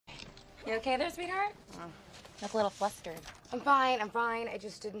You okay there, sweetheart? Look a little flustered. I'm fine, I'm fine. I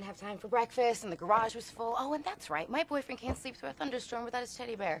just didn't have time for breakfast and the garage was full. Oh, and that's right. My boyfriend can't sleep through a thunderstorm without his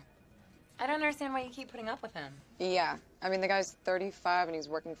teddy bear. I don't understand why you keep putting up with him. Yeah, I mean, the guy's 35 and he's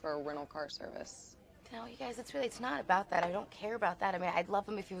working for a rental car service. No, you guys, it's not about that. I don't care about that. I mean, I'd love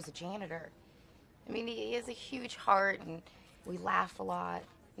him if he was a janitor. I mean, he has a huge heart and we laugh a lot.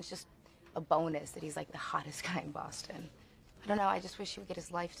 It's just a bonus that he's like the hottest guy in Boston. I don't know, I just wish he would get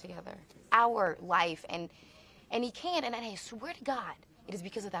his life together. Our life, and he can't, and I swear to God, it is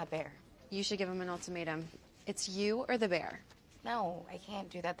because of that bear. You should give him an ultimatum. It's you or the bear. No, I can't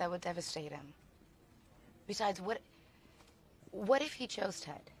do that. That would devastate him. Besides, what if he chose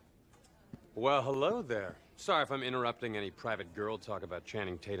Ted? Well, hello there. Sorry if I'm interrupting any private girl talk about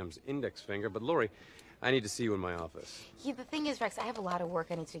Channing Tatum's index finger, but Lori, I need to see you in my office. Yeah, the thing is, Rex, I have a lot of work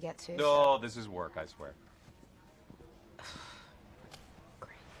I need to get to. No, this is work, I swear.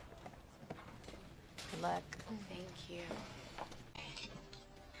 Great. Good luck. Thank you.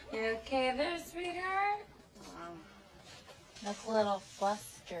 You okay there, sweetheart? Look a little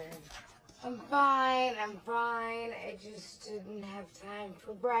flustered. I'm fine, I'm fine. I just didn't have time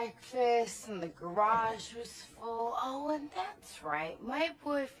for breakfast and the garage was full. Oh, and that's right. My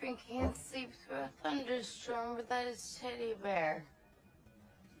boyfriend can't sleep through a thunderstorm without his teddy bear.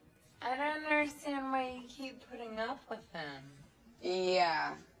 I don't understand why you keep putting up with him.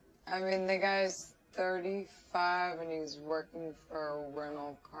 Yeah, I mean, the guy's 35 and he's working for a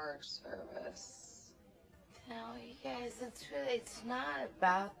rental car service. No, you guys, it's not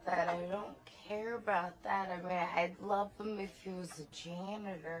about that. I don't care about that. I mean, I'd love him if he was a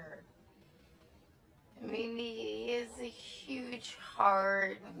janitor. I mean, he has a huge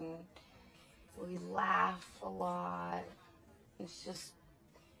heart, and we laugh a lot. It's just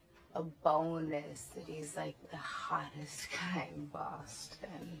a bonus that he's like the hottest guy in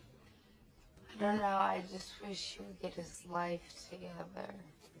Boston. I don't know, I just wish he would get his life together.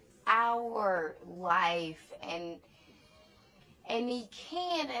 Our life, and he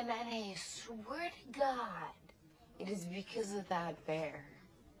can't, and I swear to God, it is because of that bear.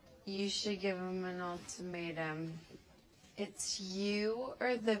 You should give him an ultimatum. It's you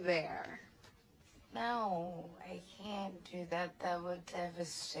or the bear. No, I can't do that. That would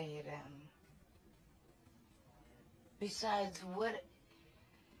devastate him. Besides, what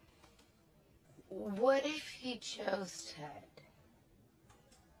if he chose Ted?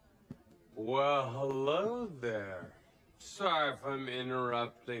 Well, hello there. Sorry if I'm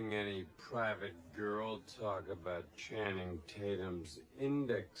interrupting any private girl talk about Channing Tatum's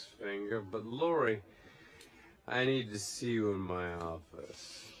index finger, but Lori, I need to see you in my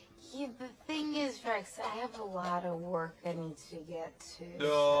office. Yeah, the thing is, Rex, I have a lot of work I need to get to.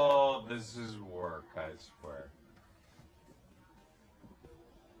 No, this is work, I swear.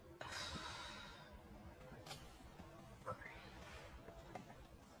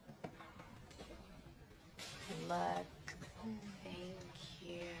 Good luck.